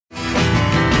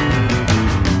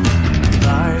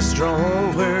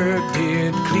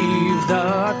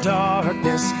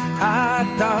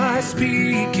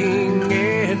speaking,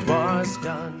 it was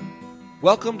done.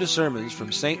 Welcome to sermons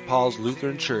from St. Paul's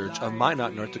Lutheran Church of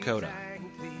Minot, North Dakota.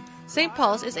 St.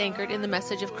 Paul's is anchored in the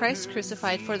message of Christ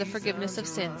crucified for the forgiveness of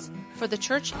sins, for the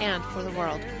church and for the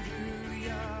world.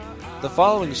 The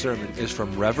following sermon is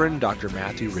from Reverend Dr.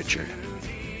 Matthew Richard.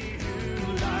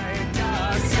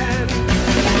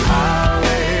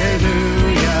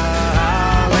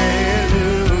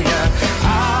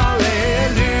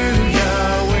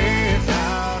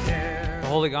 The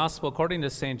Holy Gospel according to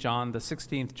St. John, the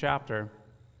 16th chapter.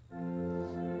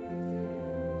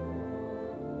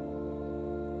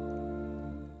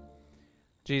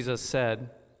 Jesus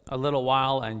said, "A little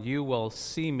while and you will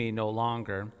see me no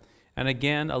longer, and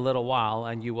again a little while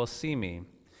and you will see me."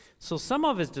 So some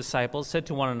of his disciples said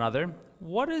to one another,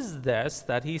 "What is this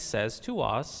that he says to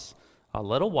us? A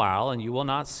little while and you will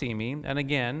not see me, and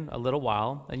again a little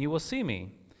while and you will see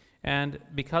me, and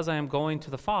because I am going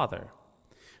to the Father."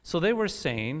 So they were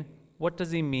saying, "What does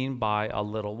he mean by a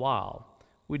little while?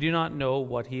 We do not know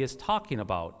what he is talking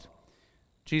about."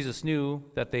 Jesus knew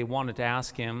that they wanted to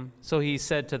ask him, so he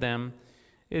said to them,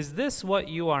 "Is this what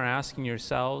you are asking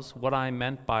yourselves, what I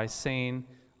meant by saying,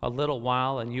 'A little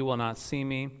while and you will not see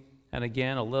me, and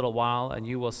again a little while and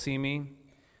you will see me'?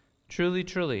 Truly,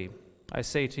 truly, I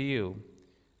say to you,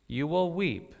 you will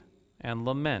weep and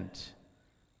lament,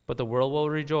 but the world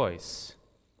will rejoice.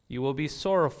 You will be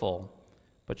sorrowful,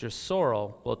 but your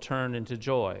sorrow will turn into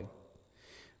joy.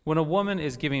 When a woman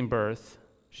is giving birth,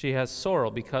 she has sorrow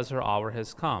because her hour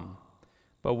has come.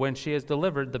 But when she has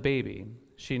delivered the baby,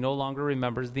 she no longer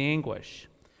remembers the anguish,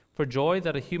 for joy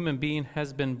that a human being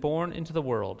has been born into the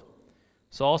world.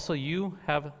 So also you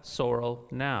have sorrow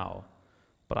now,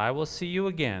 but I will see you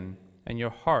again, and your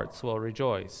hearts will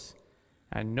rejoice,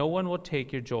 and no one will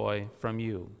take your joy from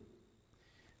you."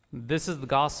 This is the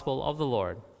gospel of the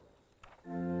Lord.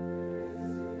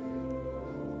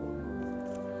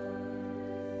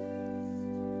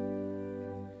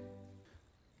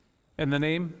 In the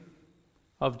name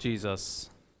of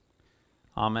Jesus,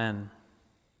 Amen.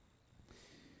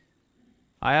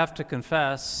 I have to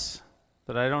confess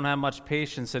that I don't have much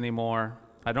patience anymore.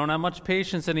 I don't have much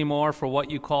patience anymore for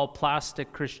what you call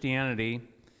plastic Christianity.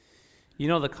 You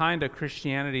know, the kind of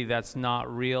Christianity that's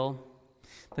not real.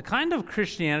 The kind of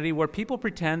Christianity where people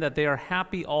pretend that they are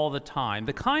happy all the time.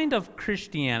 The kind of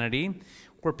Christianity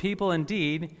where people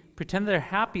indeed pretend they're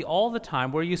happy all the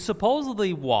time, where you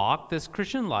supposedly walk this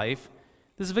Christian life,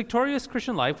 this victorious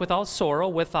Christian life, without sorrow,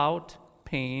 without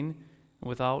pain, and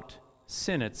without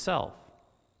sin itself.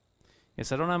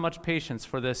 Yes, I don't have much patience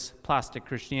for this plastic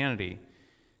Christianity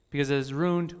because it has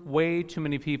ruined way too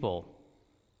many people,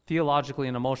 theologically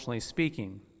and emotionally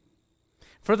speaking.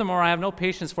 Furthermore, I have no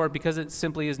patience for it because it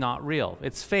simply is not real.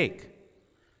 It's fake.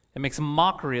 It makes a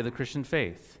mockery of the Christian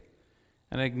faith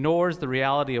and ignores the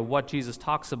reality of what Jesus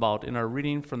talks about in our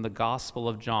reading from the Gospel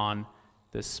of John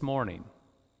this morning.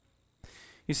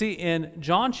 You see, in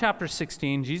John chapter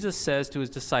 16, Jesus says to his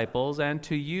disciples and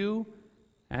to you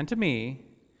and to me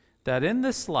that in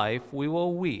this life we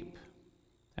will weep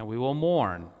and we will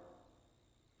mourn.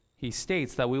 He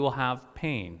states that we will have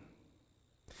pain.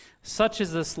 Such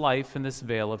is this life in this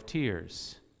vale of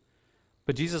tears.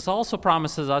 But Jesus also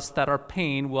promises us that our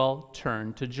pain will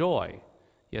turn to joy.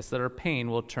 Yes, that our pain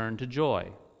will turn to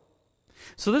joy.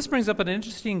 So this brings up an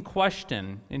interesting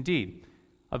question, indeed,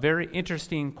 a very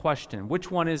interesting question. Which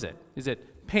one is it? Is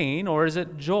it pain or is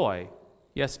it joy?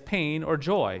 Yes, pain or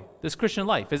joy. This Christian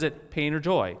life, is it pain or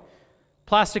joy?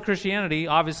 Plastic Christianity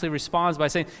obviously responds by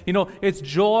saying, it's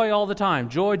joy all the time.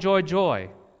 Joy, joy,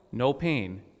 joy. No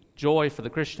pain. Joy for the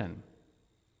Christian.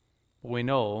 But we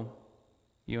know,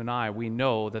 you and I, we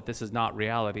know that this is not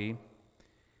reality.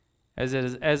 As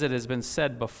it has been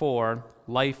said before,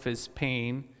 life is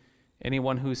pain.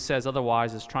 Anyone who says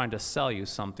otherwise is trying to sell you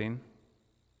something.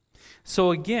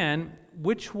 So again,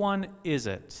 which one is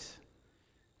it?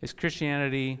 Is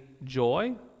Christianity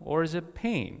joy or is it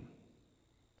pain?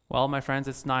 Well, my friends,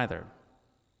 it's neither.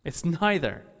 It's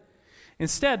neither.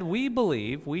 Instead, we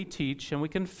believe, we teach, and we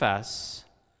confess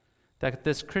that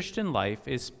this Christian life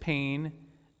is pain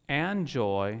and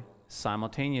joy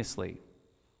simultaneously.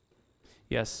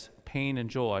 Yes, pain and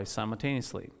joy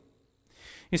simultaneously.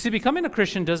 You see, becoming a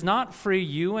Christian does not free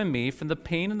you and me from the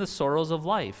pain and the sorrows of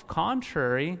life,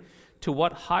 contrary to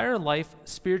what higher life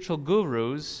spiritual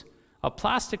gurus of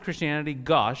plastic Christianity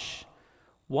gush.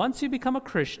 Once you become a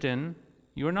Christian,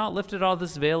 you are not lifted out of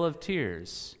this vale of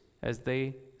tears, as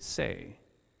they say.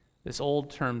 This old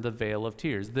term, the vale of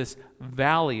tears, this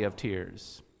valley of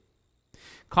tears.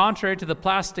 Contrary to the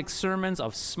plastic sermons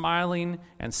of smiling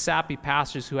and sappy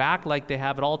pastors who act like they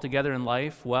have it all together in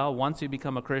life, well, once you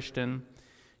become a Christian,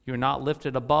 You're not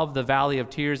lifted above the valley of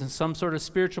tears in some sort of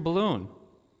spiritual balloon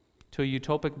to a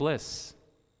utopic bliss.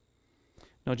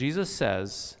 No, Jesus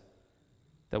says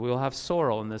that we will have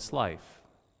sorrow in this life.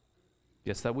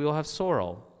 Yes, that we will have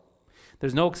sorrow.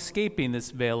 There's no escaping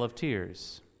this veil of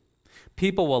tears.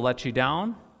 People will let you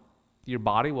down. Your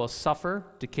body will suffer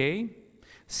decay.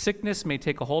 Sickness may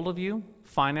take a hold of you.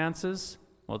 Finances,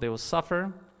 well, they will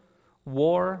suffer.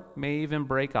 War may even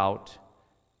break out.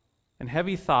 And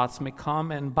heavy thoughts may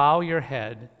come and bow your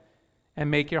head and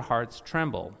make your hearts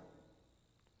tremble.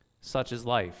 Such is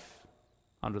life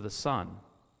under the sun.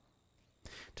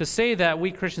 To say that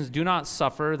we Christians do not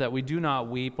suffer, that we do not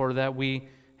weep, or that we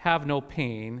have no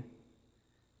pain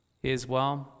is,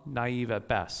 well, naive at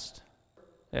best.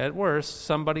 At worst,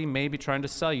 somebody may be trying to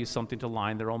sell you something to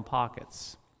line their own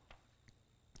pockets.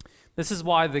 This is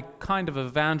why the kind of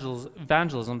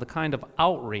evangelism, the kind of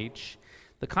outreach,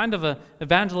 the kind of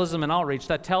evangelism and outreach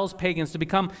that tells pagans to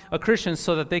become a Christian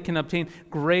so that they can obtain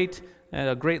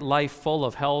a great life full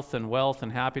of health and wealth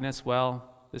and happiness, well,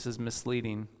 this is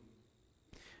misleading.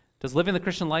 Does living the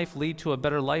Christian life lead to a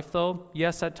better life, though?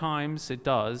 Yes, at times it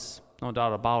does, no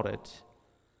doubt about it.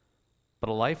 But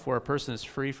a life where a person is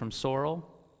free from sorrow,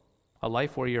 a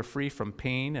life where you're free from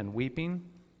pain and weeping,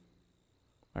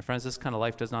 my friends, this kind of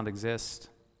life does not exist.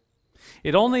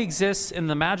 It only exists in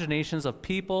the imaginations of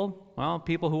people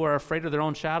who are afraid of their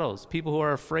own shadows, people who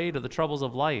are afraid of the troubles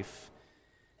of life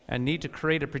and need to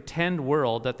create a pretend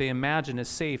world that they imagine is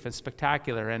safe and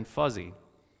spectacular and fuzzy.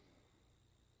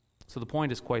 So the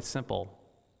point is quite simple.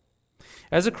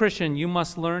 As a Christian, you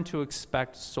must learn to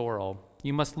expect sorrow.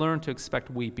 You must learn to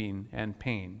expect weeping and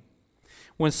pain.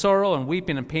 When sorrow and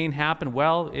weeping and pain happen,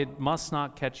 well, it must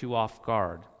not catch you off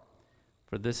guard.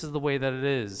 For this is the way that it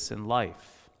is in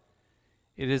life.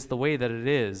 It is the way that it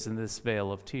is in this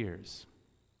vale of tears.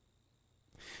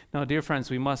 Now, dear friends,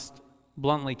 we must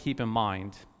bluntly keep in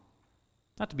mind,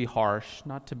 not to be harsh,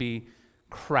 not to be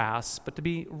crass, but to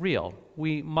be real.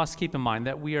 We must keep in mind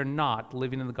that we are not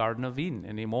living in the Garden of Eden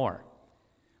anymore.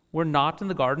 We're not in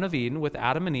the Garden of Eden with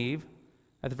Adam and Eve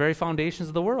at the very foundations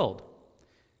of the world.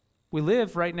 We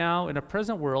live right now in a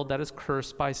present world that is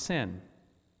cursed by sin.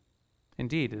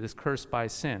 Indeed, it is cursed by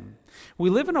sin. We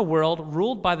live in a world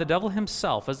ruled by the devil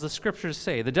himself, as the scriptures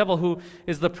say, the devil who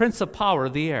is the prince of power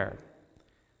of the air.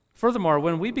 Furthermore,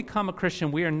 when we become a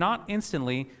Christian, we are not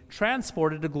instantly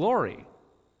transported to glory,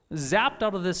 zapped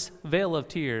out of this vale of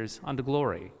tears unto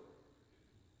glory.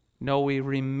 No, we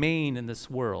remain in this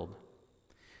world.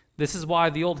 This is why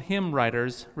the old hymn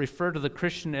writers refer to the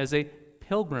Christian as a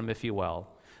pilgrim, if you will,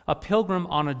 a pilgrim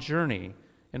on a journey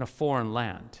in a foreign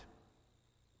land.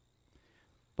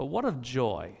 But what of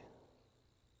joy?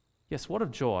 Yes, what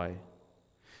of joy?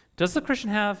 Does the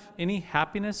Christian have any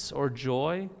happiness or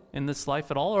joy in this life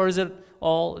at all? Or is it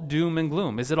all doom and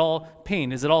gloom? Is it all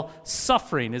pain? Is it all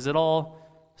suffering? Is it all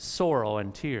sorrow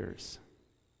and tears?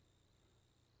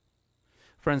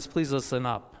 Friends, please listen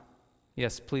up.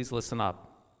 Yes, please listen up.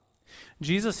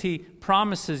 Jesus, he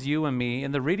promises you and me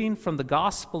in the reading from the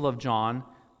Gospel of John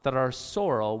that our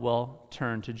sorrow will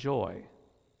turn to joy.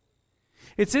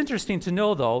 It's interesting to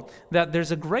know, though, that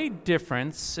there's a great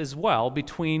difference as well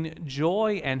between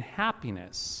joy and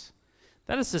happiness.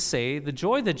 That is to say, the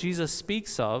joy that Jesus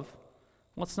speaks of,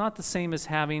 well, it's not the same as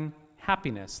having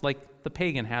happiness, like the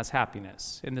pagan has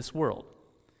happiness in this world.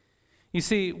 You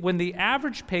see, when the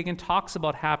average pagan talks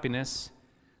about happiness,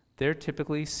 they're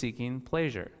typically seeking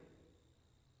pleasure.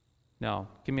 Now,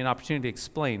 give me an opportunity to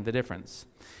explain the difference.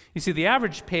 You see, the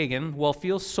average pagan will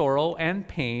feel sorrow and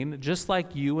pain just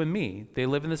like you and me. They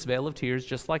live in this vale of tears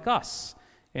just like us,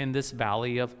 in this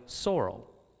valley of sorrow.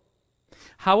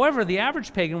 However, the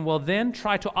average pagan will then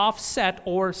try to offset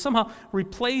or somehow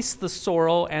replace the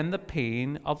sorrow and the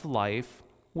pain of life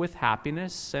with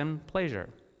happiness and pleasure.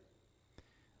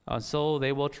 So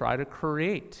they will try to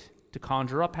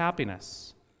conjure up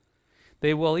happiness.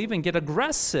 They will even get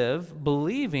aggressive,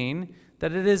 believing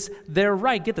that it is their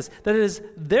right, get this, that it is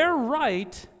their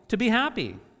right to be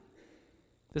happy.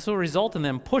 This will result in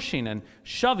them pushing and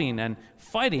shoving and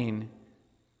fighting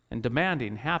and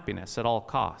demanding happiness at all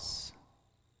costs.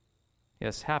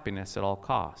 Yes, happiness at all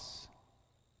costs.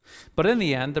 But in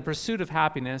the end, the pursuit of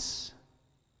happiness,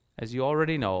 as you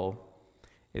already know,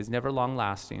 is never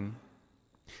long-lasting.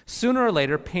 Sooner or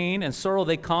later, pain and sorrow,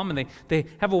 they come and they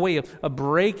have a way of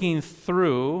breaking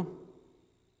through,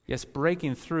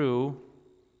 breaking through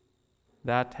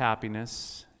that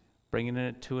happiness, bringing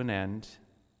it to an end.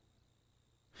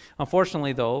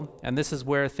 Unfortunately, though, and this is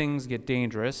where things get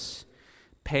dangerous,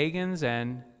 pagans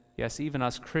and, yes, even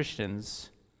us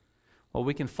Christians, well,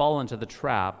 we can fall into the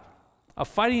trap of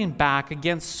fighting back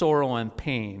against sorrow and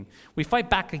pain. We fight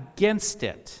back against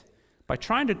it by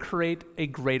trying to create a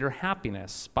greater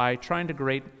happiness, by trying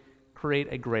to create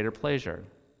a greater pleasure.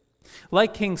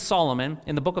 Like King Solomon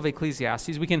in the book of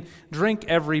Ecclesiastes, we can drink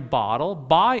every bottle,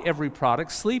 buy every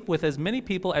product, sleep with as many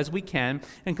people as we can,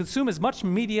 and consume as much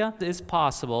media as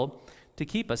possible to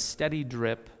keep a steady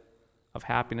drip of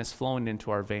happiness flowing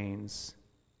into our veins.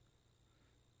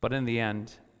 But in the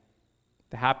end,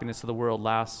 the happiness of the world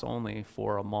lasts only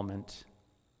for a moment.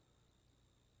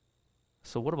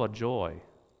 So what about joy?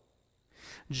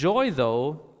 Joy,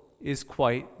 though, is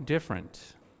quite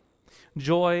different.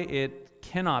 Joy, it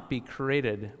cannot be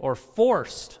created or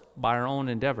forced by our own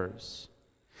endeavors.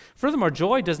 Furthermore,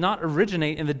 joy does not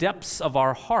originate in the depths of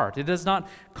our heart. It does not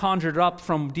conjure up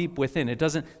from deep within. It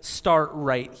doesn't start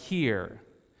right here.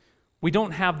 We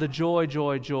don't have the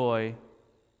joy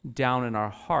down in our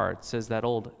hearts, as that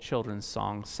old children's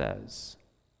song says.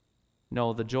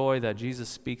 No, the joy that Jesus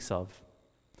speaks of,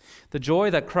 the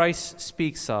joy that Christ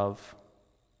speaks of,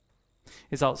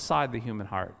 is outside the human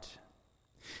heart.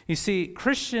 You see,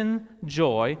 Christian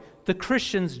joy, the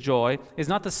Christian's joy, is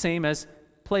not the same as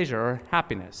pleasure or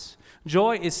happiness.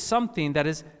 Joy is something that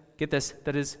is, get this,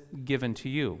 that is given to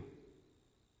you.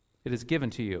 It is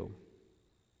given to you.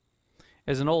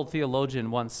 As an old theologian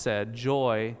once said,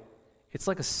 joy, it's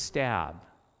like a stab.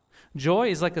 Joy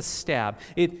is like a stab.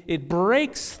 It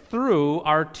breaks through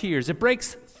our tears. It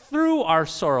breaks through our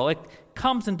sorrow. It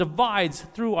comes and divides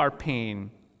through our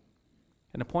pain.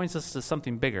 And it points us to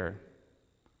something bigger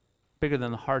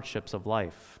than the hardships of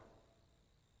life.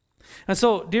 And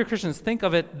so, dear Christians, think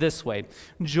of it this way.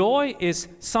 Joy is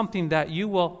something that you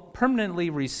will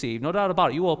permanently receive, no doubt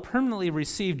about it. You will permanently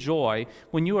receive joy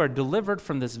when you are delivered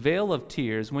from this vale of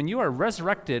tears, when you are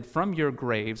resurrected from your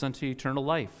graves unto eternal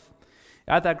life.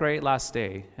 At that great last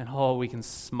day, and we can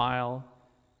smile,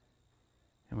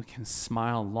 and we can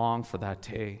smile and long for that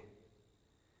day.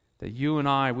 That you and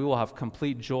I, we will have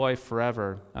complete joy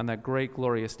forever on that great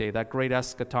glorious day, that great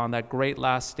eschaton, that great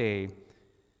last day,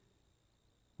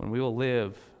 when we will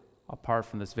live apart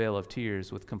from this veil of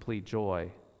tears with complete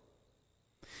joy.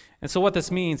 And so what this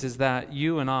means is that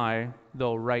you and I,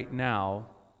 though right now,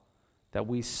 that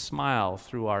we smile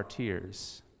through our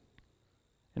tears.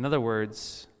 In other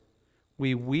words,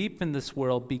 we weep in this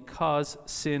world because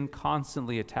sin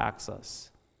constantly attacks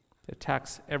us. It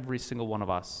attacks every single one of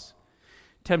us.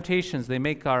 Temptations, they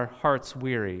make our hearts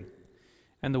weary.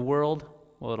 And the world,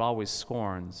 well, it always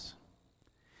scorns.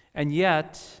 And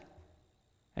yet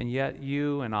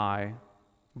you and I,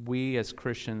 we as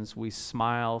Christians, we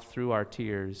smile through our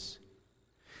tears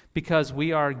because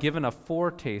we are given a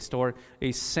foretaste or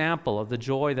a sample of the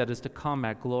joy that is to come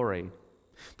at glory.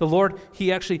 The Lord,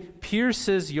 He actually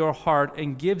pierces your heart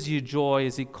and gives you joy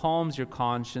as He calms your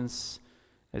conscience,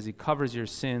 as He covers your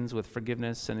sins with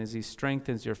forgiveness, and as He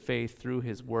strengthens your faith through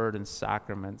His word and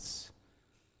sacraments.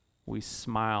 We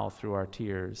smile through our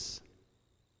tears.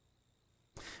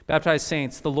 Baptized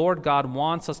saints, the Lord God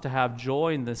wants us to have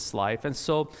joy in this life, and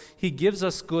so He gives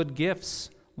us good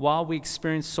gifts while we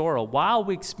experience sorrow, while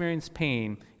we experience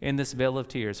pain in this vale of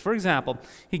tears. For example,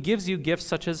 He gives you gifts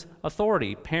such as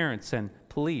authority, parents, and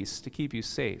police to keep you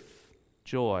safe,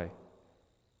 joy.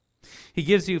 He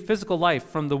gives you physical life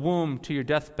from the womb to your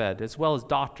deathbed, as well as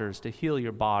doctors to heal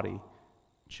your body,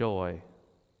 joy.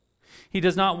 He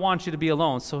does not want you to be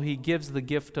alone, so He gives the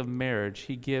gift of marriage.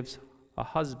 He gives a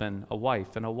husband, a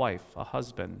wife, and a wife, a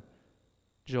husband,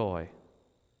 joy.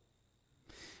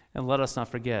 And let us not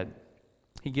forget,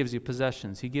 He gives you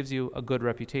possessions. He gives you a good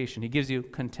reputation. He gives you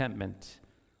contentment,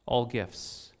 all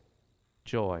gifts,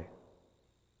 joy.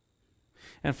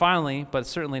 And finally, but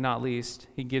certainly not least,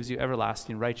 He gives you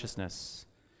everlasting righteousness.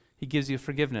 He gives you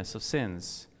forgiveness of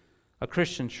sins, a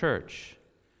Christian church,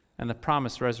 and the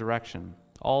promised resurrection.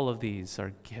 All of these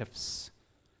are gifts,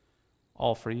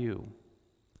 all for you,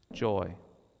 joy.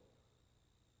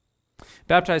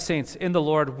 Baptized saints, in the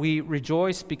Lord, we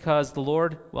rejoice because the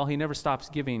Lord, well, He never stops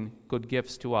giving good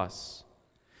gifts to us.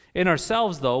 In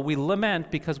ourselves, though, we lament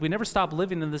because we never stop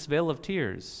living in this vale of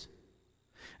tears.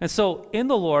 And so, in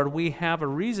the Lord, we have a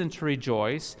reason to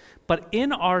rejoice, but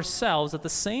in ourselves, at the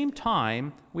same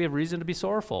time, we have reason to be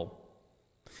sorrowful.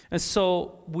 And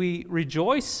so, we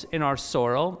rejoice in our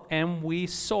sorrow, and we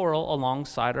sorrow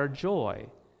alongside our joy.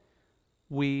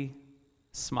 We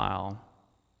smile.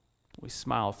 We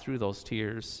smile through those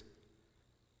tears.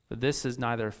 But this is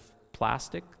neither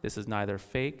plastic, this is neither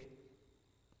fake,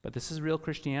 but this is real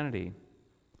Christianity,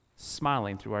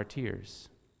 smiling through our tears.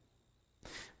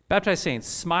 Baptized saints,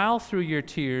 smile through your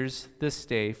tears this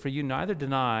day, for you neither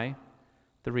deny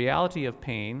the reality of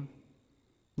pain,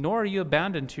 nor are you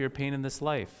abandoned to your pain in this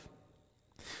life.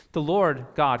 The Lord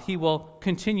God, He will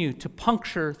continue to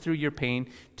puncture through your pain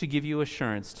to give you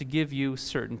assurance, to give you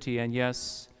certainty, and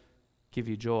yes, give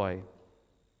you joy.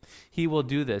 He will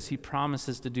do this. He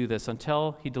promises to do this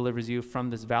until He delivers you from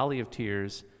this valley of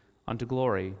tears unto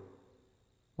glory,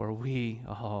 where we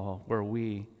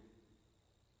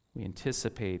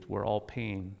anticipate where all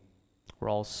pain, where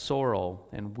all sorrow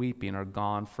and weeping are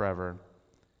gone forever,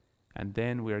 and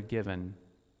then we are given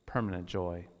permanent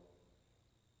joy.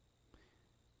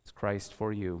 It's Christ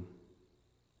for you.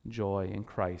 Joy in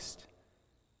Christ.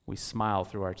 We smile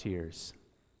through our tears.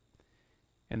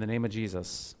 In the name of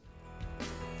Jesus,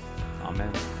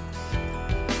 amen.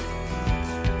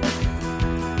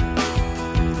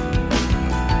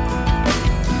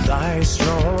 Thy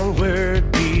strong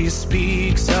word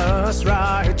bespeaks us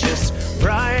righteous,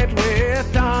 bright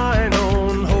with thine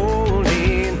own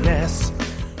holiness.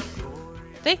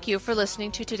 Thank you for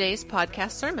listening to today's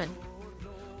podcast sermon.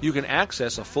 You can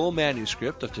access a full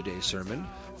manuscript of today's sermon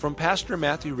from Pastor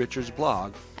Matthew Richard's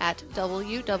blog At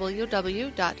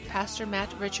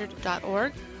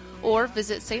www.pastormattrichard.org or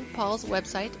visit St. Paul's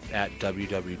website at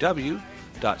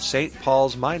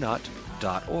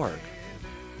www.stpaulsminot.org.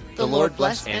 The Lord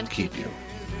bless and keep you.